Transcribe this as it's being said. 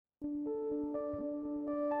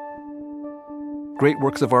great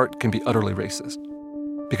works of art can be utterly racist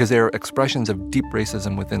because they are expressions of deep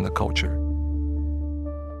racism within the culture.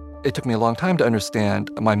 It took me a long time to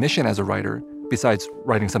understand my mission as a writer, besides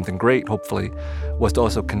writing something great, hopefully, was to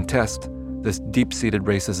also contest this deep-seated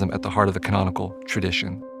racism at the heart of the canonical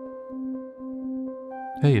tradition.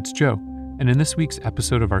 Hey, it's Joe, and in this week's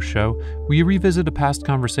episode of our show, we revisit a past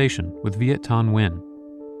conversation with Viet Thanh Nguyen.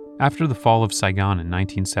 After the fall of Saigon in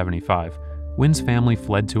 1975, Nguyen's family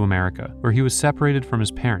fled to America, where he was separated from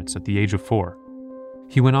his parents at the age of 4.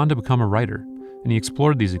 He went on to become a writer, and he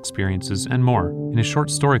explored these experiences and more in his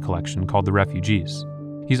short story collection called The Refugees.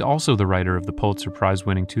 He's also the writer of the Pulitzer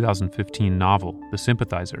Prize-winning 2015 novel, The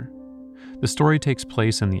Sympathizer. The story takes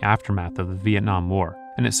place in the aftermath of the Vietnam War,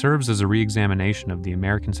 and it serves as a re-examination of the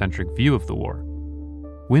American-centric view of the war.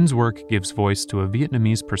 Nguyen's work gives voice to a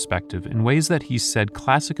Vietnamese perspective in ways that he said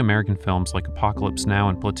classic American films like Apocalypse Now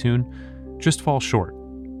and Platoon just fall short.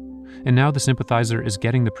 And now The Sympathizer is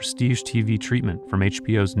getting the prestige TV treatment from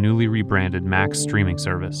HBO's newly rebranded Max streaming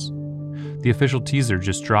service. The official teaser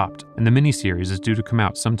just dropped, and the miniseries is due to come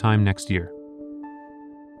out sometime next year.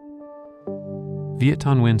 Viet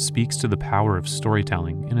Thanh Nguyen speaks to the power of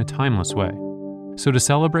storytelling in a timeless way. So to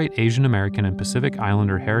celebrate Asian American and Pacific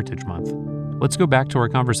Islander Heritage Month, let's go back to our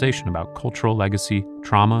conversation about cultural legacy,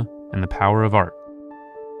 trauma, and the power of art.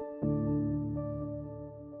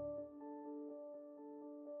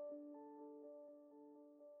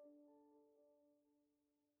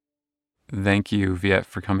 Thank you, Viet,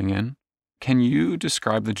 for coming in. Can you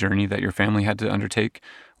describe the journey that your family had to undertake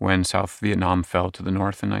when South Vietnam fell to the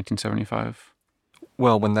north in 1975?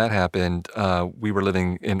 Well, when that happened, we were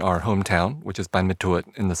living in our hometown, which is Ban Ma Thuột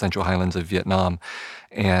in the Central Highlands of Vietnam.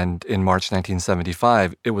 And in March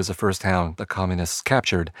 1975, it was the first town the communists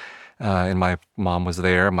captured. And my mom was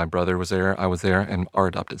there, my brother was there, I was there, and our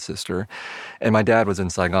adopted sister. And my dad was in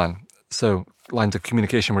Saigon. So lines of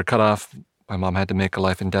communication were cut off. My mom had to make a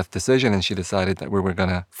life and death decision, and she decided that we were going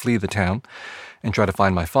to flee the town and try to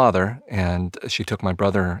find my father. And she took my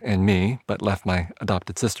brother and me, but left my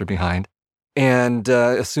adopted sister behind. And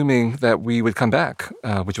assuming that we would come back,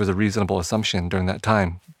 which was a reasonable assumption during that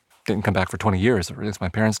time. Didn't come back for 20 years, or at least my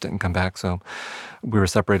parents didn't come back. So we were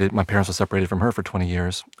separated. My parents were separated from her for 20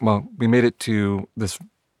 years. Well, we made it through this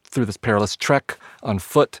perilous trek on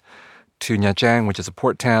foot to Nha Trang, which is a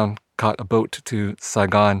port town, caught a boat to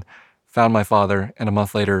Saigon, found my father, and a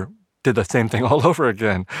month later did the same thing all over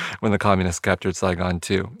again when the communists captured Saigon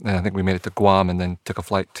too. And I think we made it to Guam and then took a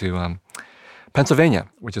flight to Pennsylvania,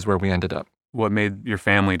 which is where we ended up. What made your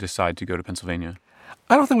family decide to go to Pennsylvania?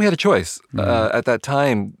 I don't think we had a choice. At that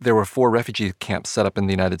time, there were 4 refugee camps set up in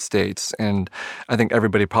the United States, and I think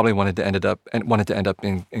everybody probably wanted to end up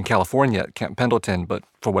in California at Camp Pendleton, but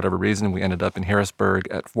for whatever reason, we ended up in Harrisburg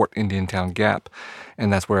at Fort Indiantown Gap,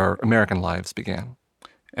 and that's where our American lives began.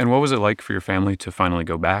 And what was it like for your family to finally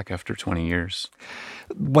go back after 20 years?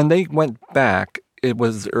 When they went back, it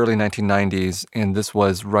was the early 1990s, and this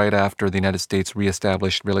was right after the United States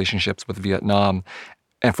reestablished relationships with Vietnam.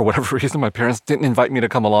 And for whatever reason, my parents didn't invite me to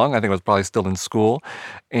come along. I think I was probably still in school.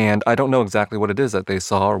 And I don't know exactly what it is that they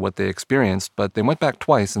saw or what they experienced, but they went back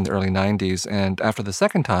twice in the early 90s. And after the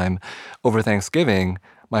second time, over Thanksgiving,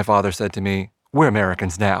 my father said to me, "We're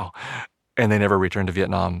Americans now." And they never returned to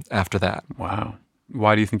Vietnam after that. Wow.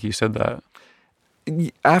 Why do you think he said that?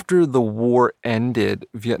 After the war ended,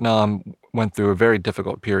 Vietnam went through a very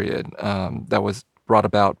difficult period that was brought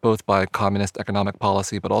about both by communist economic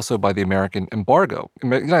policy, but also by the American embargo. The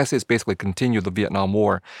United States basically continued the Vietnam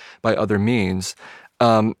War by other means.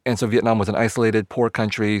 And so Vietnam was an isolated, poor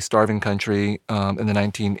country, starving country. In the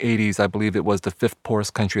 1980s, I believe it was the 5th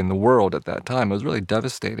poorest country in the world at that time. It was really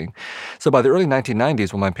devastating. So by the early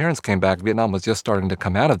 1990s, when my parents came back, Vietnam was just starting to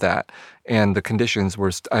come out of that. And the conditions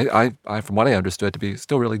were, from what I understood, to be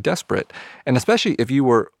still really desperate. And especially if you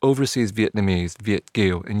were overseas Vietnamese, Viet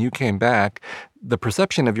Kieu, and you came back, the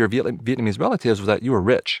perception of your Vietnamese relatives was that you were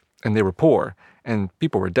rich and they were poor. And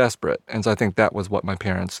people were desperate. And so I think that was what my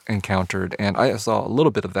parents encountered. And I saw a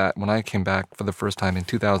little bit of that when I came back for the first time in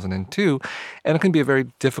 2002. And it can be a very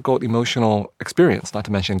difficult emotional experience, not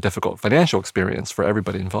to mention difficult financial experience for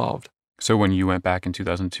everybody involved. So when you went back in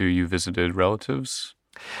 2002, you visited relatives?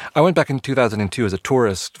 I went back in 2002 as a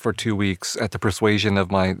tourist for 2 weeks at the persuasion of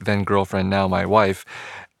my then girlfriend, now my wife.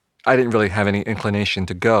 I didn't really have any inclination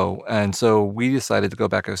to go. And so we decided to go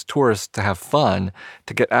back as tourists to have fun,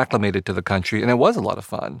 to get acclimated to the country. And it was a lot of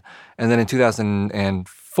fun. And then in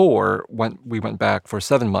 2004, we went back for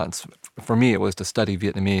 7 months. For me, it was to study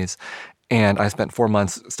Vietnamese. And I spent 4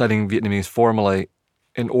 months studying Vietnamese formally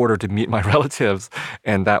in order to meet my relatives.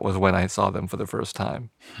 And that was when I saw them for the first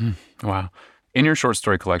time. Wow. In your short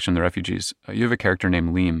story collection, The Refugees, you have a character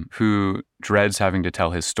named Lim who dreads having to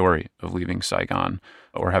tell his story of leaving Saigon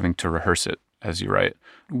or having to rehearse it, as you write.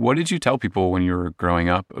 What did you tell people when you were growing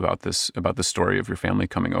up about the story of your family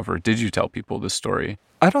coming over? Did you tell people this story?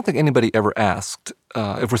 I don't think anybody ever asked,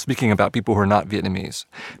 if we're speaking about people who are not Vietnamese.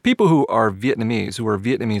 People who are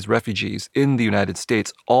Vietnamese refugees in the United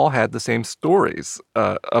States, all had the same stories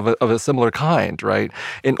of a similar kind, right?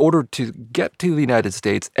 In order to get to the United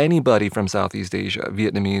States, anybody from Southeast Asia,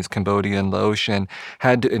 Vietnamese, Cambodian, Laotian,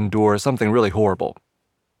 had to endure something really horrible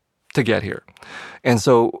to get here. And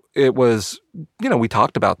so it was, we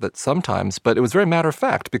talked about that sometimes, but it was very matter of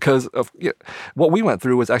fact because of what we went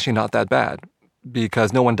through was actually not that bad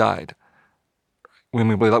because no one died. We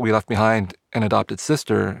left behind an adopted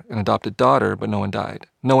sister, an adopted daughter, but no one died.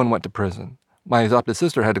 No one went to prison. My adopted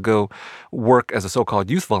sister had to go work as a so-called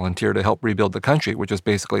youth volunteer to help rebuild the country, which was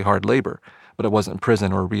basically hard labor, but it wasn't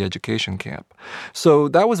prison or a re-education camp. So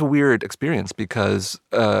that was a weird experience because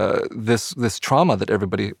this trauma that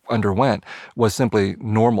everybody underwent was simply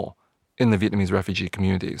normal in the Vietnamese refugee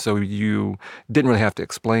community. So you didn't really have to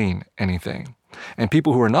explain anything. And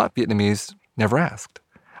people who were not Vietnamese never asked.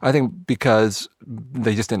 I think because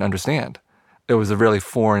they just didn't understand. It was a really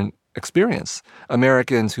foreign experience.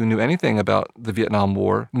 Americans who knew anything about the Vietnam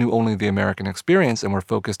War knew only the American experience and were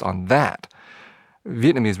focused on that.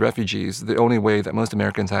 Vietnamese refugees, the only way that most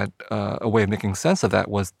Americans had a way of making sense of that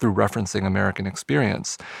was through referencing American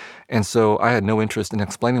experience. And so I had no interest in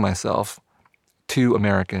explaining myself to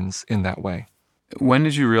Americans in that way. When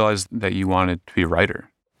did you realize that you wanted to be a writer?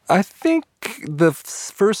 I think the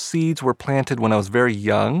first seeds were planted when I was very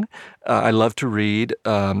young. I loved to read.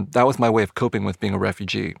 That was my way of coping with being a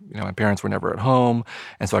refugee. My parents were never at home,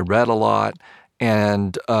 and so I read a lot.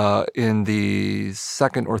 And in the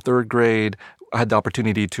second or third grade, I had the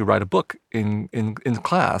opportunity to write a book in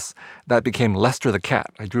class that became Lester the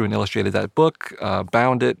Cat. I drew and illustrated that book,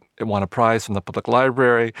 bound it. It won a prize from the public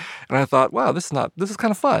library. And I thought, wow, this is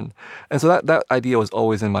kind of fun. And so that idea was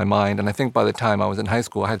always in my mind. And I think by the time I was in high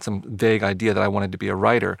school, I had some vague idea that I wanted to be a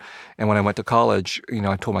writer. And when I went to college,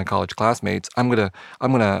 I told my college classmates, I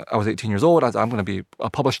was 18 years old, I'm going to be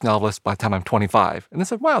a published novelist by the time I'm 25. And they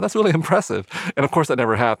said, wow, that's really impressive. And of course, that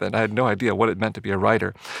never happened. I had no idea what it meant to be a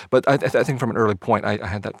writer. But I think from an early point, I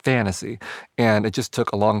had that fantasy. And it just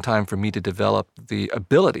took a long time for me to develop the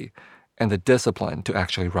ability and the discipline to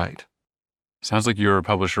actually write. Sounds like you were a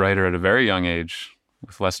published writer at a very young age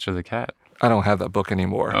with Lester the Cat. I don't have that book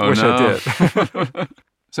anymore. Oh, Wish no. I did.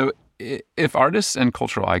 So if artists and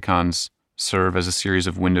cultural icons serve as a series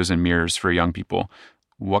of windows and mirrors for young people,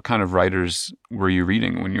 what kind of writers were you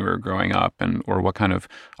reading when you were growing up? Or what kind of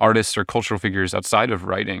artists or cultural figures outside of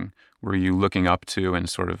writing were you looking up to and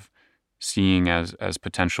sort of seeing as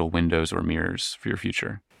potential windows or mirrors for your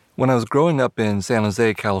future? When I was growing up in San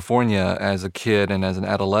Jose, California, as a kid and as an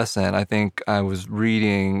adolescent, I think I was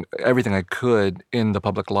reading everything I could in the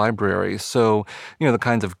public library. So, the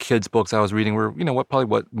kinds of kids' books I was reading were,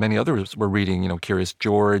 what many others were reading, Curious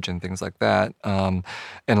George and things like that. And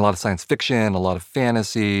a lot of science fiction, a lot of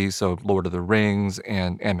fantasy, so Lord of the Rings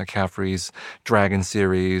and Anne McCaffrey's Dragon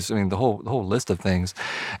series, the whole list of things.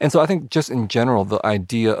 And so I think just in general, the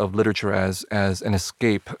idea of literature as an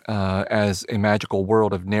escape, as a magical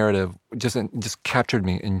world of narrative just captured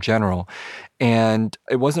me in general. And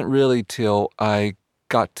it wasn't really till I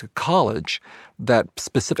got to college that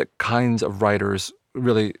specific kinds of writers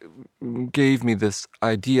really gave me this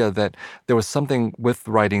idea that there was something with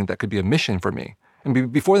writing that could be a mission for me.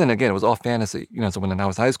 And before then, again, it was all fantasy. So when I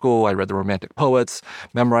was in high school, I read the Romantic poets,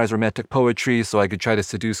 memorized Romantic poetry so I could try to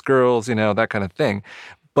seduce girls, that kind of thing.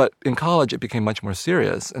 But in college, it became much more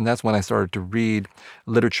serious. And that's when I started to read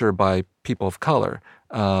literature by people of color,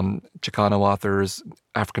 Chicano authors,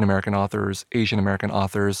 African-American authors, Asian-American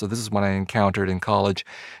authors. So this is when I encountered in college,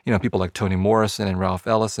 people like Toni Morrison and Ralph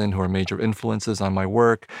Ellison, who are major influences on my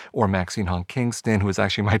work, or Maxine Hong Kingston, who was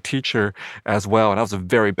actually my teacher as well. And I was a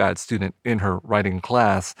very bad student in her writing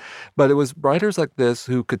class. But it was writers like this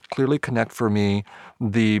who could clearly connect for me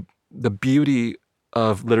the beauty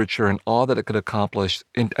of literature and all that it could accomplish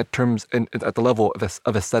at the level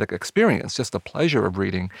of aesthetic experience, just the pleasure of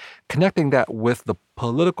reading, connecting that with the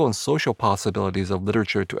political and social possibilities of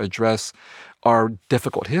literature to address our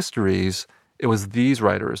difficult histories. It was these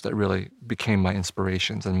writers that really became my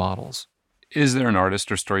inspirations and models. Is there an artist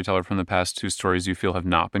or storyteller from the past whose stories you feel have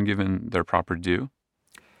not been given their proper due?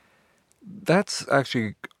 That's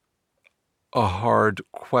actually a hard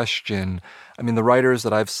question. The writers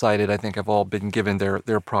that I've cited, I think, have all been given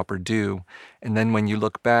their proper due. And then when you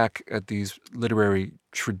look back at these literary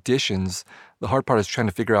traditions, the hard part is trying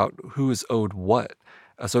to figure out who is owed what.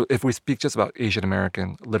 So if we speak just about Asian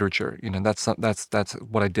American literature, that's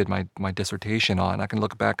what I did my dissertation on. I can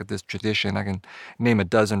look back at this tradition. I can name a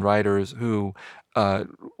dozen writers who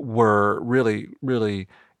were really, really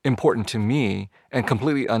important to me and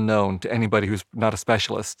completely unknown to anybody who's not a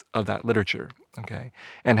specialist of that literature. Okay,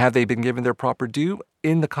 and have they been given their proper due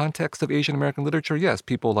in the context of Asian American literature? Yes,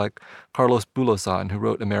 people like Carlos Bulosan, who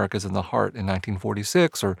wrote America's in the Heart in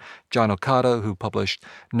 1946, or John Okada, who published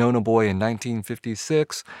Nono Boy in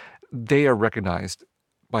 1956. They are recognized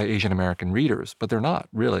by Asian American readers, but they're not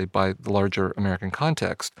really by the larger American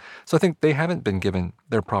context. So I think they haven't been given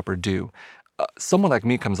their proper due. Someone like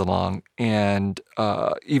me comes along, and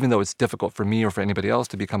even though it's difficult for me or for anybody else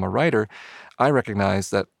to become a writer, I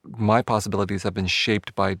recognize that my possibilities have been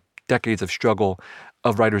shaped by decades of struggle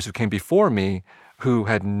of writers who came before me who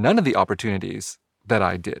had none of the opportunities that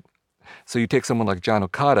I did. So you take someone like John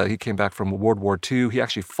Okada, he came back from World War II. He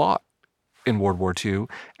actually fought in World War II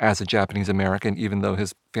as a Japanese American, even though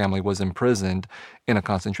his family was imprisoned in a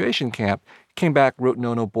concentration camp. Came back, wrote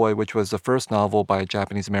Nono Boy, which was the first novel by a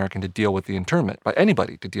Japanese American to deal with the internment, by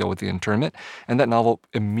anybody to deal with the internment. And that novel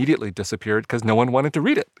immediately disappeared because no one wanted to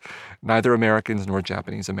read it, neither Americans nor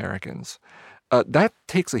Japanese Americans. That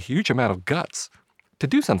takes a huge amount of guts to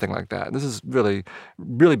do something like that. This is really,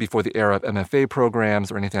 really before the era of MFA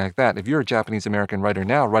programs or anything like that. If you're a Japanese American writer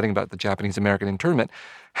now writing about the Japanese American internment,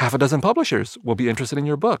 half a dozen publishers will be interested in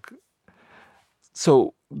your book.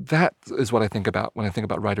 So that is what I think about when I think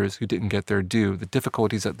about writers who didn't get their due, the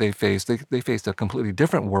difficulties that they faced. They faced a completely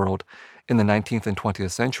different world in the 19th and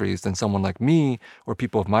 20th centuries than someone like me or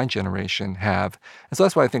people of my generation have. And so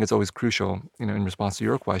that's why I think it's always crucial, in response to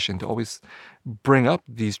your question, to always bring up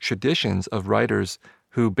these traditions of writers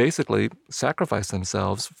who basically sacrificed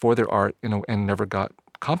themselves for their art, and never got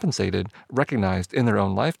compensated, recognized in their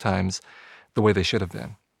own lifetimes the way they should have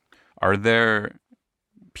been. Are there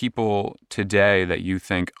people today that you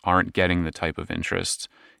think aren't getting the type of interest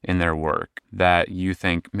in their work that you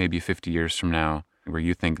think maybe 50 years from now, where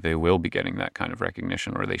you think they will be getting that kind of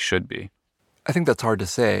recognition, or they should be? I think that's hard to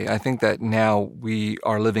say. I think that now we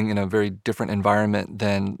are living in a very different environment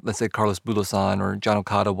than, let's say, Carlos Bulosan or John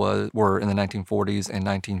Okada were in the 1940s and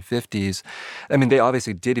 1950s. I mean, they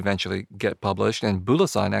obviously did eventually get published, and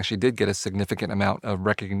Bulosan actually did get a significant amount of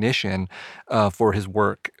recognition for his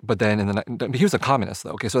work. But then he was a communist,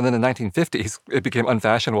 though. Okay, so then in the 1950s, it became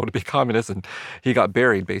unfashionable to be communist, and he got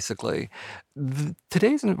buried, basically.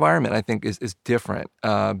 Today's environment, I think, is different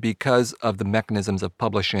because of the mechanisms of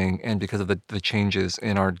publishing and because of the changes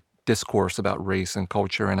in our discourse about race and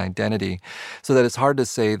culture and identity, so that it's hard to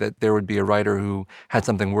say that there would be a writer who had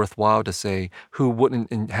something worthwhile to say who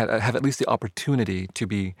wouldn't have at least the opportunity to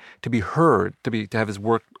be heard, to have his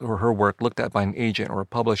work or her work looked at by an agent or a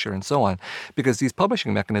publisher and so on, because these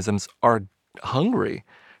publishing mechanisms are hungry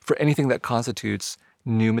for anything that constitutes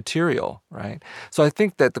new material, right? So I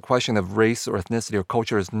think that the question of race or ethnicity or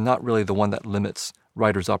culture is not really the one that limits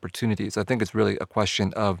writers' opportunities. I think it's really a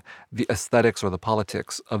question of the aesthetics or the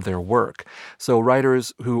politics of their work. So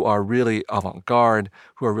writers who are really avant-garde,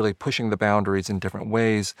 who are really pushing the boundaries in different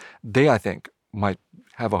ways, they, I think, might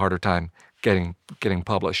have a harder time getting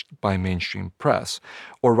published by mainstream press.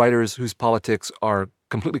 Or writers whose politics are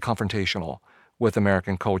completely confrontational with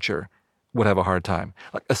American culture would have a hard time.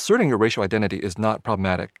 Like, asserting your racial identity is not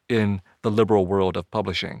problematic in the liberal world of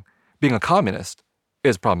publishing. Being a communist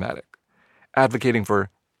is problematic. Advocating for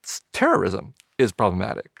terrorism is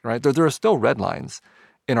problematic, right? There are still red lines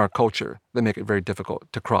in our culture that make it very difficult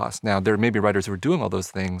to cross. Now, there may be writers who are doing all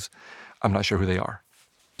those things. I'm not sure who they are.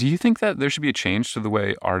 Do you think that there should be a change to the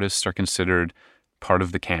way artists are considered part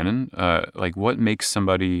of the canon? Like, what makes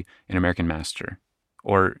somebody an American master?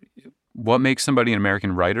 Or what makes somebody an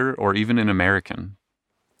American writer, or even an American?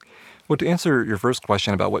 Well, to answer your first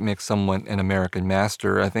question about what makes someone an American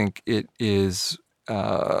master, I think it is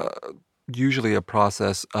usually a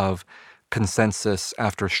process of consensus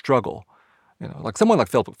after struggle. Like someone like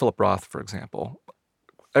Philip Roth, for example.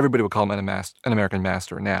 Everybody would call him an American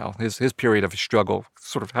master now. His period of struggle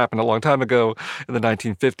sort of happened a long time ago in the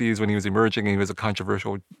 1950s when he was emerging, and he was a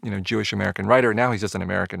controversial, Jewish American writer. Now he's just an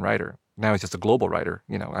American writer. Now he's just a global writer.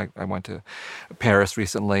 I went to Paris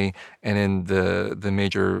recently, and in the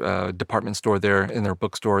major department store there, in their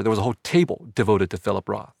bookstore, there was a whole table devoted to Philip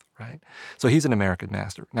Roth, right? So he's an American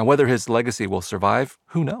master. Now, whether his legacy will survive,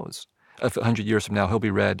 who knows? If 100 years from now, he'll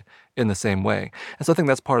be read in the same way. And so I think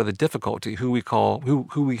that's part of the difficulty. Who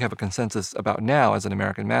we have a consensus about now as an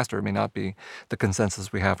American master may not be the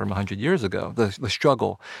consensus we have from 100 years ago. The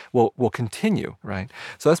struggle will continue, right?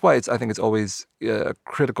 So that's why I think it's always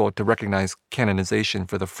critical to recognize canonization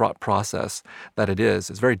for the fraught process that it is.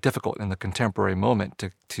 It's very difficult in the contemporary moment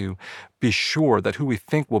to be sure that who we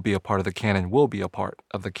think will be a part of the canon will be a part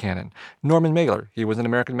of the canon. Norman Mailer, he was an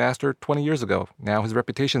American master 20 years ago. Now his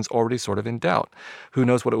reputation's already sort of in doubt. Who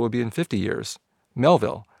knows what it will be in 50 years?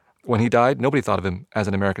 Melville, when he died, nobody thought of him as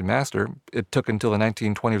an American master. It took until the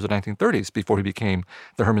 1920s or 1930s before he became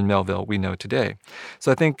the Herman Melville we know today.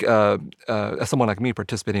 So I think as someone like me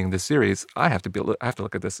participating in this series, I have to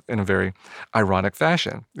look at this in a very ironic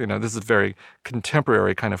fashion. This is a very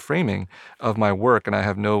contemporary kind of framing of my work, and I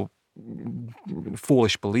have no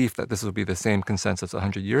foolish belief that this will be the same consensus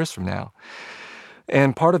 100 years from now.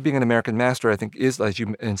 And part of being an American master, I think, is, as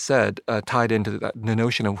you said, tied into the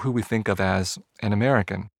notion of who we think of as an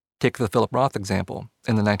American. Take the Philip Roth example.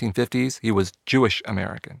 In the 1950s, he was Jewish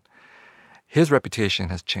American. His reputation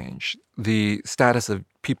has changed. The status of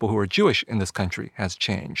people who are Jewish in this country has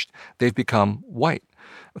changed. They've become white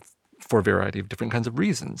for a variety of different kinds of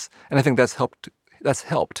reasons. And I think that's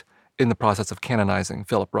helped in the process of canonizing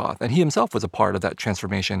Philip Roth. And he himself was a part of that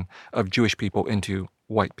transformation of Jewish people into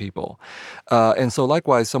white people. And so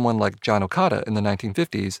likewise, someone like John Okada in the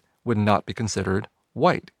 1950s would not be considered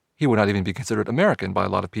white. He would not even be considered American by a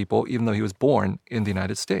lot of people, even though he was born in the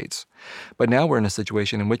United States. But now we're in a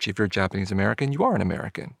situation in which if you're Japanese American, you are an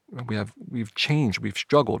American. We've changed, we've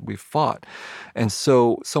struggled, we've fought. And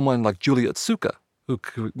so someone like Julia Otsuka, who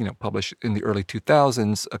published in the early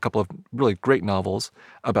 2000s a couple of really great novels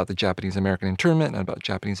about the Japanese American internment and about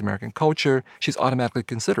Japanese American culture, she's automatically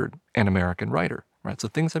considered an American writer. Right, so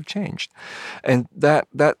things have changed, and that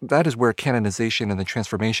is where canonization and the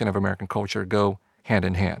transformation of American culture go hand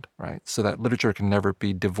in hand, right? So that literature can never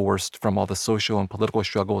be divorced from all the social and political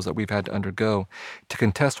struggles that we've had to undergo to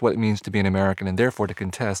contest what it means to be an American, and therefore to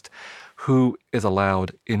contest who is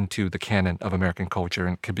allowed into the canon of American culture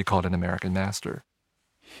and could be called an American master.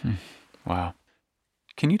 Wow.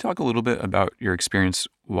 Can you talk a little bit about your experience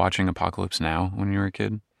watching Apocalypse Now when you were a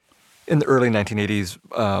kid? In the early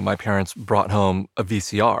 1980s, my parents brought home a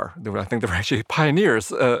VCR. I think they were actually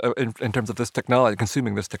pioneers in terms of this technology,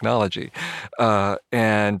 consuming this technology.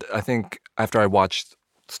 And I think after I watched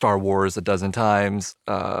Star Wars a dozen times,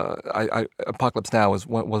 Apocalypse Now was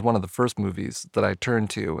one of the first movies that I turned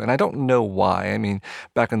to. And I don't know why. I mean,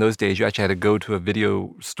 back in those days, you actually had to go to a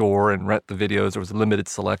video store and rent the videos. There was a limited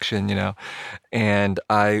selection, And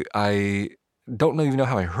I don't even know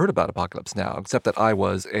how I heard about Apocalypse Now, except that I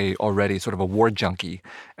was already sort of a war junkie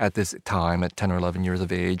at this time at 10 or 11 years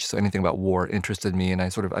of age. So anything about war interested me, and I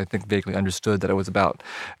think vaguely understood that it was about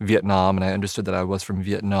Vietnam, and I understood that I was from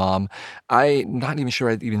Vietnam. I'm not even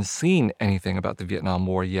sure I'd even seen anything about the Vietnam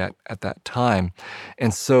War yet at that time.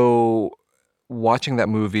 And so watching that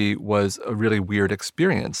movie was a really weird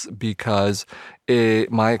experience because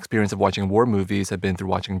my experience of watching war movies had been through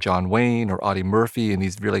watching John Wayne or Audie Murphy and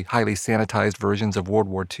these really highly sanitized versions of World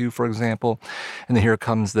War II, for example. And then here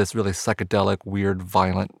comes this really psychedelic, weird,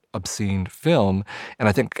 violent, obscene film. And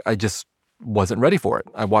I think I just wasn't ready for it.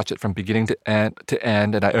 I watched it from beginning to end,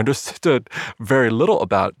 and I understood very little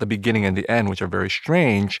about the beginning and the end, which are very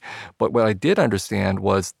strange. But what I did understand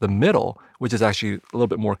was the middle, which is actually a little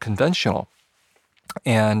bit more conventional.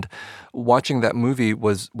 And watching that movie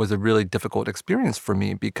was a really difficult experience for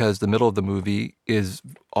me because the middle of the movie is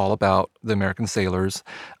all about the American sailors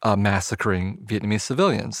massacring Vietnamese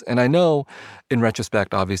civilians. And I know, in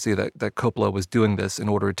retrospect, obviously, that Coppola was doing this in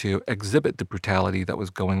order to exhibit the brutality that was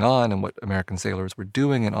going on and what American sailors were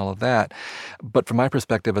doing and all of that. But from my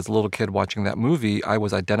perspective as a little kid watching that movie, I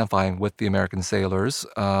was identifying with the American sailors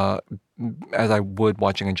as I would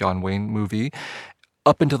watching a John Wayne movie,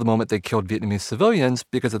 up until the moment they killed Vietnamese civilians,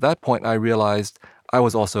 because at that point I realized I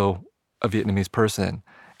was also a Vietnamese person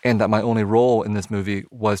and that my only role in this movie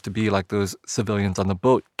was to be like those civilians on the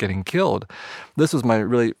boat getting killed. This was my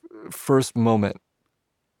really first moment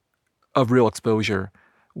of real exposure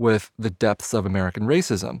with the depths of American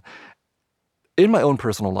racism. In my own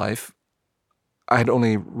personal life, I had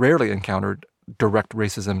only rarely encountered direct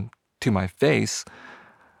racism to my face.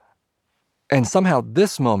 And somehow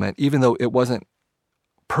this moment, even though it wasn't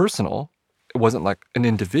personal, it wasn't like an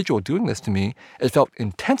individual doing this to me, it felt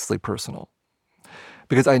intensely personal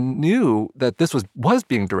because I knew that this was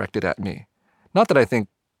being directed at me. Not that I think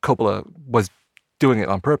Coppola was doing it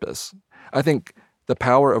on purpose. I think the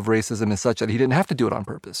power of racism is such that he didn't have to do it on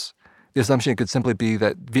purpose. The assumption could simply be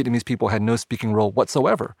that Vietnamese people had no speaking role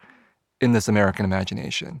whatsoever in this American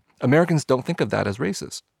imagination. Americans don't think of that as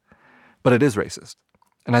racist. but it is racist.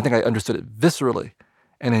 And I think I understood it viscerally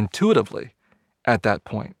and intuitively at that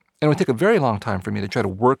point. And it would take a very long time for me to try to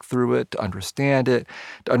work through it, to understand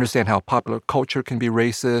how popular culture can be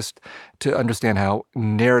racist, to understand how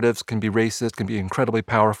narratives can be racist, can be incredibly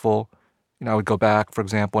powerful. I would go back, for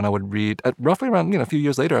example, and I would read, roughly around, a few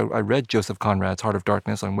years later, I read Joseph Conrad's Heart of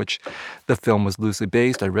Darkness, on which the film was loosely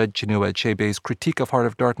based. I read Chinua Achebe's critique of Heart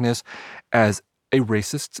of Darkness as a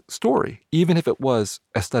racist story. Even if it was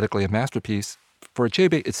aesthetically a masterpiece, for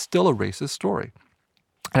Achebe, it's still a racist story.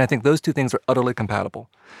 And I think those two things are utterly compatible.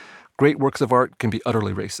 Great works of art can be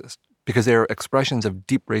utterly racist because they are expressions of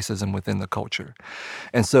deep racism within the culture.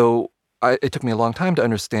 And so it took me a long time to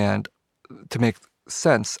understand, to make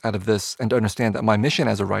sense out of this, and to understand that my mission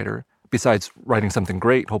as a writer, besides writing something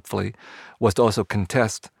great, hopefully, was to also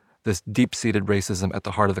contest this deep-seated racism at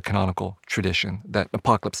the heart of the canonical tradition that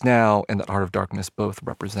Apocalypse Now and that Heart of Darkness both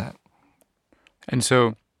represent. And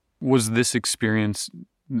so was this experience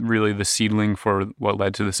really the seedling for what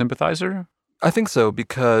led to The Sympathizer? I think so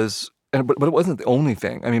because, but it wasn't the only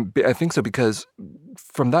thing. I mean, I think so because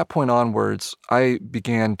from that point onwards, I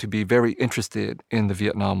began to be very interested in the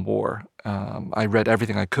Vietnam War. I read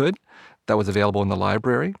everything I could that was available in the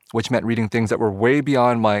library, which meant reading things that were way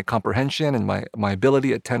beyond my comprehension and my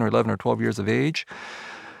ability at 10 or 11 or 12 years of age.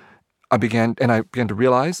 I began to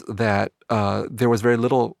realize that there was very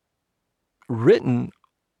little written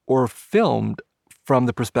or filmed from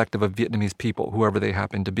the perspective of Vietnamese people, whoever they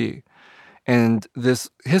happened to be. And this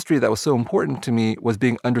history that was so important to me was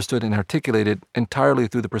being understood and articulated entirely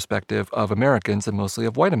through the perspective of Americans, and mostly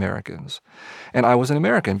of white Americans. And I was an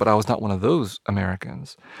American, but I was not one of those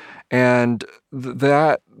Americans. And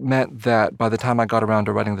that meant that by the time I got around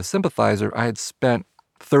to writing The Sympathizer, I had spent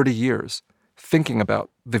 30 years thinking about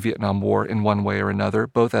the Vietnam War in one way or another,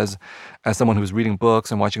 both as someone who was reading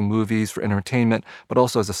books and watching movies for entertainment, but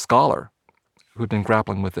also as a scholar who'd been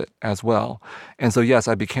grappling with it as well. And so, yes,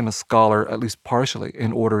 I became a scholar, at least partially,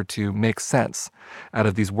 in order to make sense out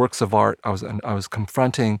of these works of art I was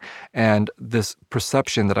confronting, and this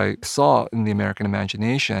perception that I saw in the American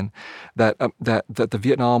imagination that the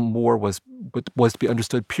Vietnam War was to be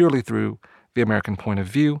understood purely through the American point of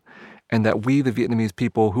view, and that we, the Vietnamese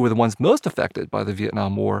people, who were the ones most affected by the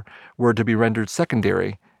Vietnam War, were to be rendered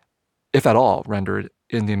secondary, if at all rendered,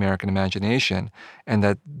 in the American imagination, and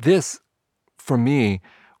that this, for me,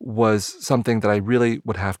 was something that I really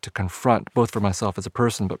would have to confront, both for myself as a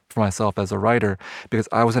person, but for myself as a writer, because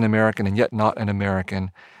I was an American and yet not an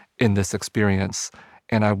American in this experience.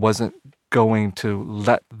 And I wasn't going to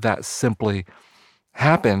let that simply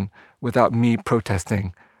happen without me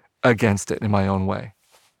protesting against it in my own way.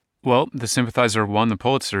 Well, The Sympathizer won the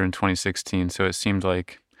Pulitzer in 2016, so it seemed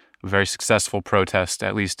like a very successful protest,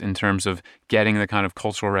 at least in terms of getting the kind of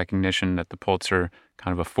cultural recognition that the Pulitzer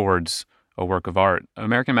kind of affords a work of art.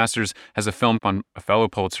 American Masters has a film on a fellow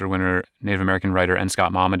Pulitzer winner, Native American writer N.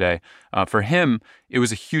 Scott Momaday. For him, it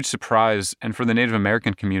was a huge surprise, and for the Native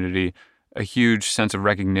American community, a huge sense of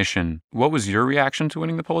recognition. What was your reaction to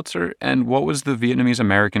winning the Pulitzer, and what was the Vietnamese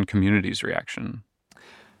American community's reaction?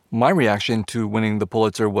 My reaction to winning the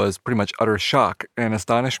Pulitzer was pretty much utter shock and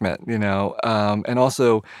astonishment, and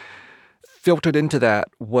also filtered into that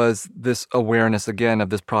was this awareness, again, of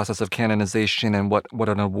this process of canonization and what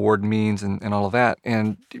an award means and all of that.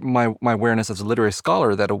 And my awareness as a literary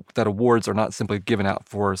scholar that awards are not simply given out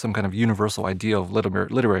for some kind of universal idea of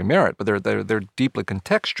literary merit, but they're deeply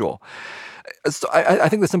contextual. So I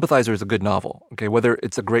think The Sympathizer is a good novel. Okay, whether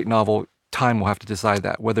it's a great novel, time will have to decide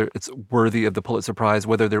that. Whether it's worthy of the Pulitzer Prize,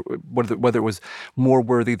 whether it was more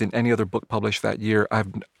worthy than any other book published that year,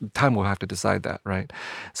 time will have to decide that, right?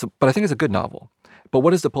 So, but I think it's a good novel. But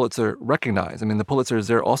what does the Pulitzer recognize? I mean, the Pulitzer is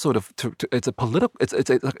there also it's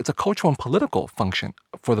a cultural and political function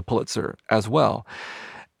for the Pulitzer as well.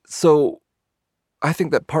 So I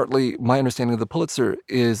think that partly my understanding of the Pulitzer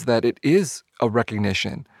is that it is a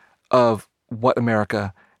recognition of what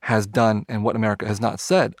America has done and what America has not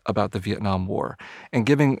said about the Vietnam War. And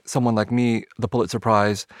giving someone like me the Pulitzer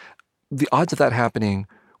Prize, the odds of that happening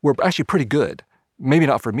were actually pretty good. Maybe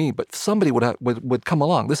not for me, but somebody would come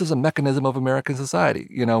along. This is a mechanism of American society.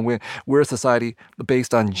 We're a society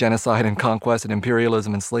based on genocide and conquest and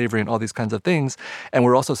imperialism and slavery and all these kinds of things. And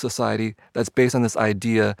we're also a society that's based on this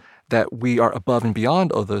idea that we are above and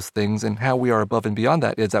beyond all those things. And how we are above and beyond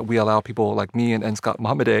that is that we allow people like me and N. Scott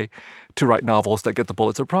Momaday to write novels that get the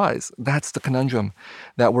Pulitzer Prize. That's the conundrum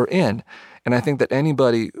that we're in. And I think that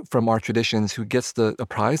anybody from our traditions who gets a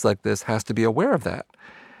prize like this has to be aware of that.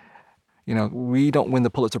 We don't win the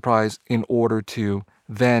Pulitzer Prize in order to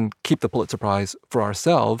then keep the Pulitzer Prize for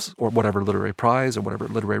ourselves or whatever literary prize or whatever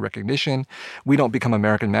literary recognition. We don't become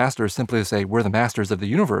American masters simply to say we're the masters of the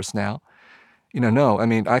universe now. No.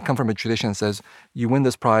 I come from a tradition that says you win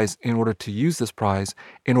this prize in order to use this prize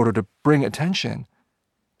in order to bring attention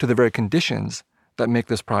to the very conditions that make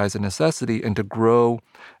this prize a necessity and to grow,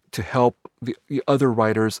 to help the other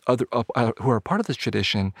writers who are part of this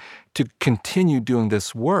tradition to continue doing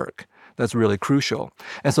this work. That's really crucial.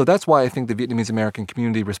 And so that's why I think the Vietnamese American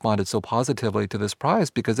community responded so positively to this prize,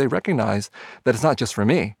 because they recognize that it's not just for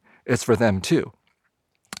me, it's for them too.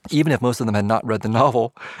 Even if most of them had not read the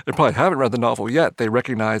novel, they probably haven't read the novel yet, they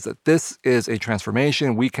recognize that this is a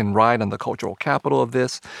transformation. We can ride on the cultural capital of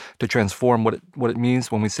this to transform what it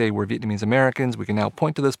means when we say we're Vietnamese Americans. We can now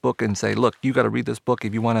point to this book and say, look, you got to read this book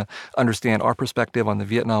if you want to understand our perspective on the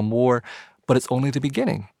Vietnam War. But it's only the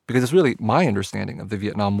beginning, because it's really my understanding of the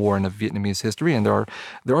Vietnam War and of Vietnamese history. And there are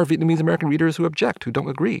Vietnamese American readers who object, who don't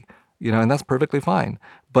agree. And that's perfectly fine.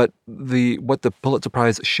 But what the Pulitzer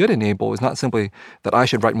Prize should enable is not simply that I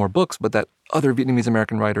should write more books, but that other Vietnamese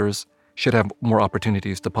American writers should have more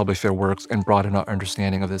opportunities to publish their works and broaden our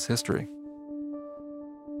understanding of this history.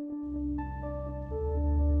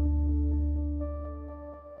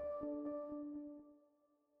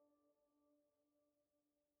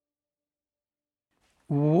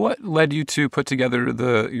 What led you to put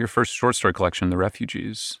together your first short story collection, The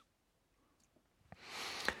Refugees?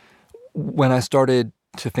 When I started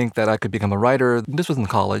to think that I could become a writer, this was in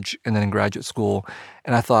college and then in graduate school,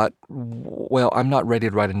 and I thought, well, I'm not ready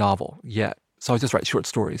to write a novel yet. So I'll just write short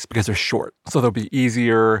stories because they're short. So they'll be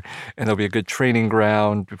easier and they'll be a good training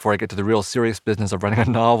ground before I get to the real serious business of writing a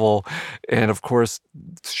novel. And of course,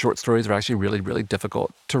 short stories are actually really, really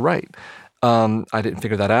difficult to write. I didn't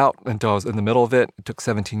figure that out until I was in the middle of it. It took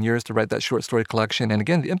 17 years to write that short story collection. And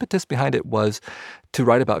again, the impetus behind it was to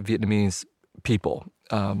write about Vietnamese people,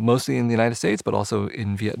 mostly in the United States, but also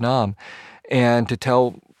in Vietnam, and to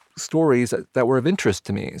tell stories that were of interest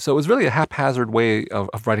to me. So it was really a haphazard way of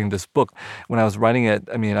writing this book. When I was writing it,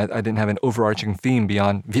 I didn't have an overarching theme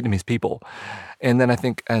beyond Vietnamese people. And then I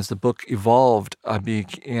think as the book evolved, I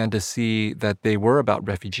began to see that they were about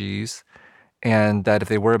refugees, and that if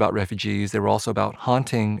they were about refugees, they were also about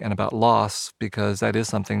haunting and about loss, because that is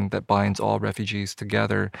something that binds all refugees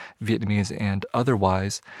together, Vietnamese and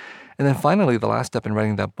otherwise. And then finally, the last step in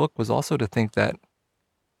writing that book was also to think that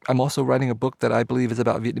I'm also writing a book that I believe is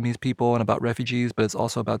about Vietnamese people and about refugees, but it's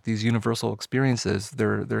also about these universal experiences.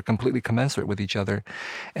 They're completely commensurate with each other.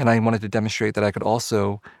 And I wanted to demonstrate that I could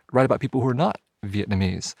also write about people who are not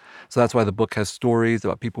Vietnamese. So that's why the book has stories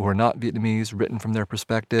about people who are not Vietnamese written from their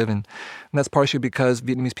perspective. And that's partially because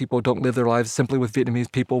Vietnamese people don't live their lives simply with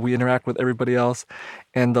Vietnamese people. We interact with everybody else.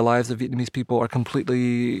 And the lives of Vietnamese people are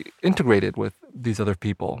completely integrated with these other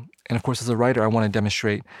people. And of course, as a writer, I want to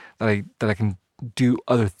demonstrate that I can do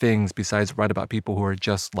other things besides write about people who are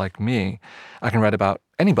just like me. I can write about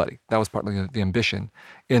anybody. That was partly the ambition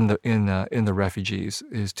in the refugees,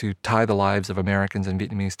 is to tie the lives of Americans and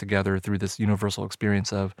Vietnamese together through this universal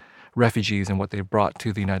experience of refugees and what they brought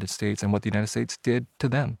to the United States and what the United States did to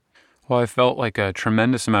them. Well, I felt like a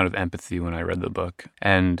tremendous amount of empathy when I read the book.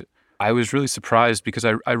 And I was really surprised because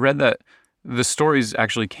I read that the stories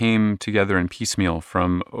actually came together in piecemeal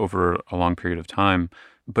from over a long period of time,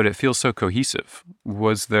 but it feels so cohesive.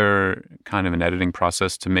 Was there kind of an editing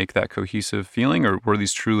process to make that cohesive feeling, or were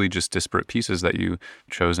these truly just disparate pieces that you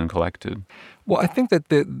chose and collected? Well, I think that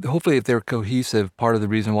hopefully if they're cohesive, part of the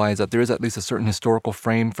reason why is that there is at least a certain historical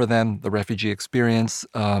frame for them, the refugee experience.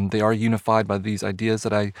 They are unified by these ideas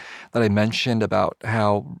that I mentioned about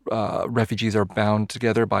how refugees are bound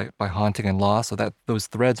together by haunting and loss, so that those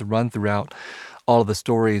threads run throughout all of the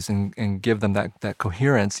stories and give them that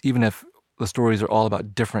coherence, even if the stories are all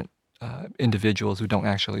about different individuals who don't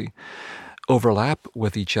actually overlap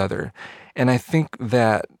with each other. And I think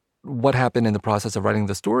that what happened in the process of writing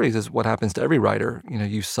the stories is what happens to every writer.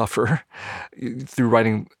 You suffer through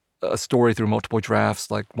writing a story through multiple drafts.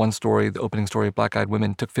 Like one story, the opening story of Black-Eyed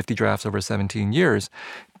Women, took 50 drafts over 17 years.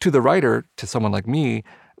 To the writer, to someone like me,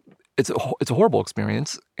 it's a horrible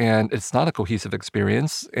experience, and it's not a cohesive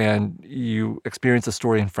experience, and you experience the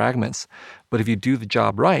story in fragments. But if you do the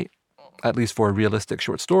job right, at least for a realistic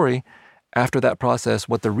short story, after that process,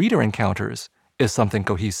 what the reader encounters is something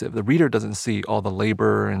cohesive. The reader doesn't see all the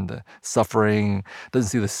labor and the suffering, doesn't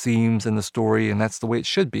see the seams in the story, and that's the way it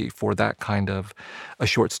should be for that kind of a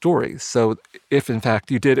short story. So if, in fact,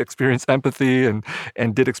 you did experience empathy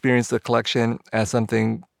and did experience the collection as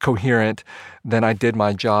something coherent, then I did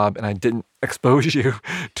my job and I didn't expose you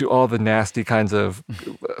to all the nasty kinds of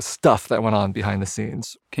stuff that went on behind the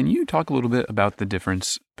scenes. Can you talk a little bit about the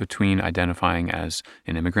difference between identifying as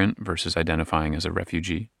an immigrant versus identifying as a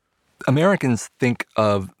refugee? Americans think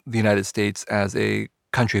of the United States as a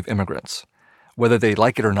country of immigrants, whether they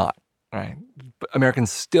like it or not, right? But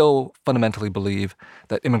Americans still fundamentally believe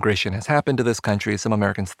that immigration has happened to this country. Some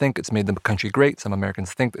Americans think it's made the country great. Some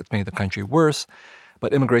Americans think it's made the country worse.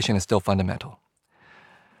 But immigration is still fundamental.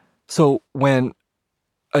 So when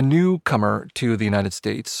a newcomer to the United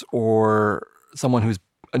States, or someone who's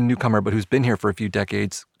a newcomer but who's been here for a few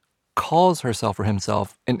decades, calls herself or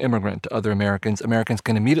himself an immigrant to other Americans, Americans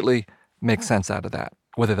can immediately make sense out of that,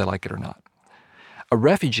 whether they like it or not. A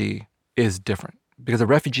refugee is different, because a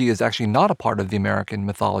refugee is actually not a part of the American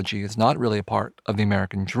mythology, is not really a part of the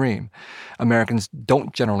American dream. Americans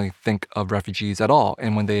don't generally think of refugees at all,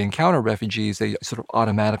 and when they encounter refugees, they sort of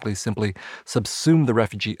automatically simply subsume the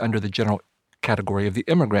refugee under the general category of the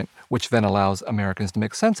immigrant, which then allows Americans to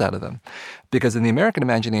make sense out of them. Because in the American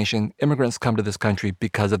imagination, immigrants come to this country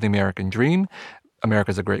because of the American dream.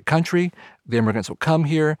 America's a great country. The immigrants will come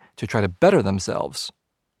here to try to better themselves.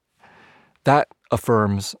 That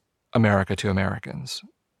affirms America to Americans,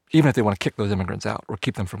 even if they want to kick those immigrants out or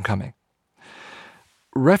keep them from coming.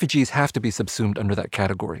 Refugees have to be subsumed under that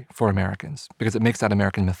category for Americans because it makes that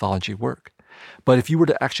American mythology work. But if you were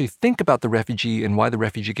to actually think about the refugee and why the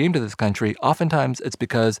refugee came to this country, oftentimes it's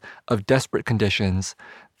because of desperate conditions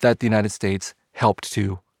that the United States helped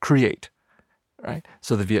to create, right?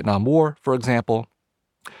 So the Vietnam War, for example,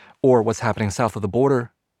 or what's happening south of the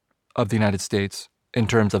border of the United States in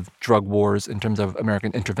terms of drug wars, in terms of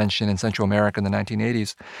American intervention in Central America in the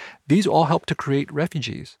 1980s, these all helped to create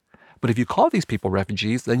refugees. But if you call these people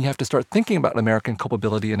refugees, then you have to start thinking about American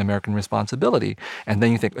culpability and American responsibility. And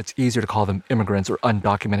then you think it's easier to call them immigrants or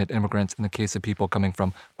undocumented immigrants in the case of people coming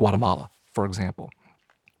from Guatemala, for example.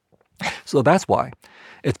 So that's why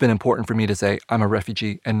it's been important for me to say I'm a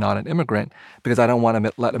refugee and not an immigrant, because I don't want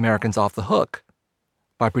to let Americans off the hook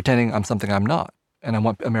by pretending I'm something I'm not. And I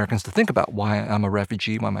want Americans to think about why I'm a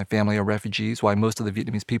refugee, why my family are refugees, why most of the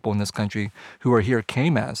Vietnamese people in this country who are here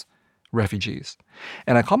came as refugees.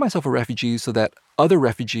 And I call myself a refugee so that other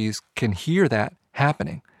refugees can hear that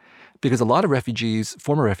happening. Because a lot of refugees,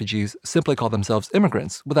 former refugees, simply call themselves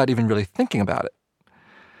immigrants without even really thinking about it.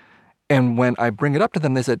 And when I bring it up to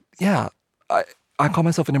them, they said, yeah, I call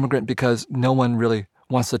myself an immigrant because no one really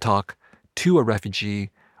wants to talk to a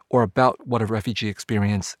refugee or about what a refugee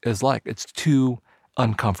experience is like. It's too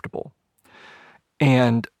uncomfortable.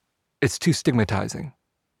 And it's too stigmatizing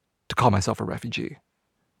to call myself a refugee.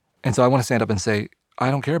 And so I want to stand up and say,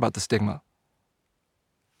 I don't care about the stigma.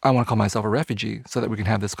 I want to call myself a refugee so that we can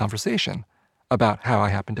have this conversation about how I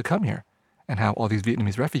happen to come here and how all these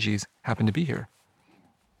Vietnamese refugees happen to be here.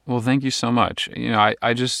 Well, thank you so much.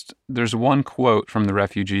 There's one quote from the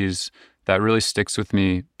refugees that really sticks with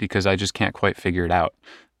me because I just can't quite figure it out.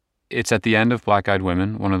 It's at the end of Black-Eyed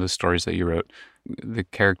Women, one of the stories that you wrote. The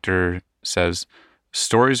character says,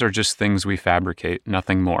 "Stories are just things we fabricate,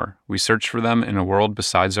 nothing more. We search for them in a world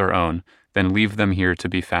besides our own, then leave them here to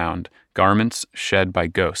be found. Garments shed by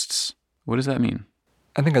ghosts." What does that mean?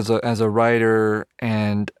 I think as a writer,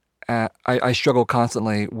 and I struggle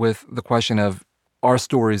constantly with the question of, are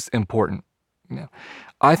stories important?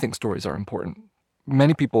 I think stories are important.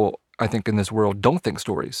 Many people, I think, in this world don't think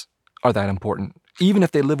stories are that important, even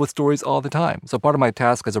if they live with stories all the time. So part of my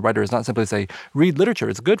task as a writer is not simply to say, read literature,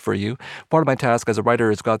 it's good for you. Part of my task as a writer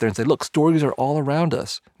is to go out there and say, look, stories are all around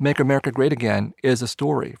us. Make America Great Again is a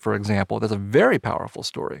story, for example. That's a very powerful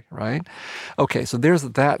story, right? Okay, so there's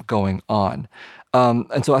that going on.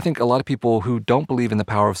 And so I think a lot of people who don't believe in the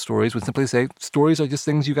power of stories would simply say, stories are just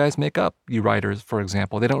things you guys make up, you writers, for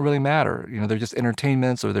example. They don't really matter. They're just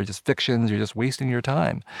entertainments or they're just fictions. You're just wasting your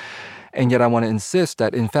time. And yet I want to insist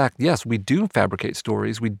that, in fact, yes, we do fabricate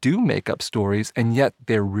stories. We do make up stories. And yet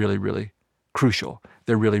they're really, really crucial.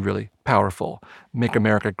 They're really, really powerful. Make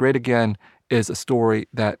America Great Again is a story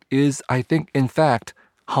that is, I think, in fact,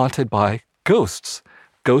 haunted by ghosts.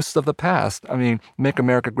 Ghosts of the past. I mean, Make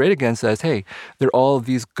America Great Again says, hey, there are all of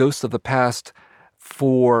these ghosts of the past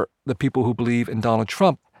for the people who believe in Donald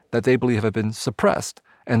Trump that they believe have been suppressed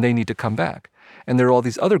and they need to come back. And there are all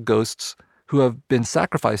these other ghosts who have been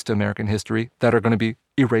sacrificed to American history that are going to be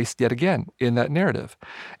erased yet again in that narrative.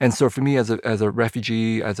 And so for me as a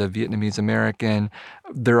refugee, as a Vietnamese American,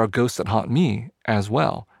 there are ghosts that haunt me as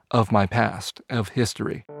well of my past, of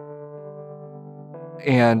history.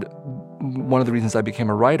 And one of the reasons I became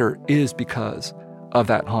a writer is because of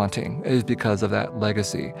that haunting, is because of that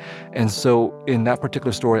legacy. And so in that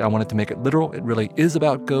particular story, I wanted to make it literal. It really is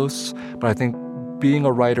about ghosts, but I think being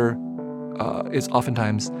a writer is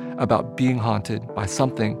oftentimes about being haunted by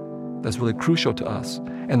something that's really crucial to us,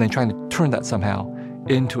 and then trying to turn that somehow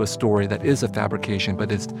into a story that is a fabrication,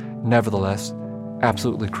 but is nevertheless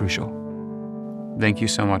absolutely crucial. Thank you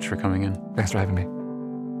so much for coming in. Thanks for having me.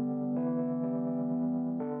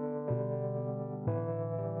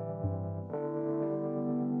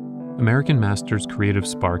 American Masters Creative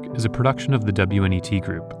Spark is a production of the WNET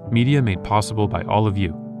Group, media made possible by all of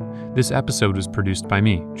you. This episode was produced by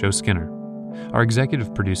me, Joe Skinner. Our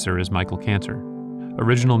executive producer is Michael Cantor.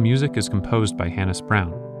 Original music is composed by Hannes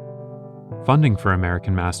Brown. Funding for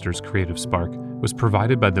American Masters Creative Spark was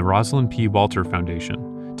provided by the Rosalind P. Walter Foundation,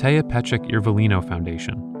 Taya Pechik Irvolino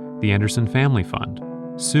Foundation, the Anderson Family Fund,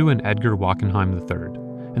 Sue and Edgar Wackenheim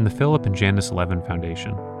III, and the Philip and Janice Levin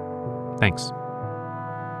Foundation. Thanks.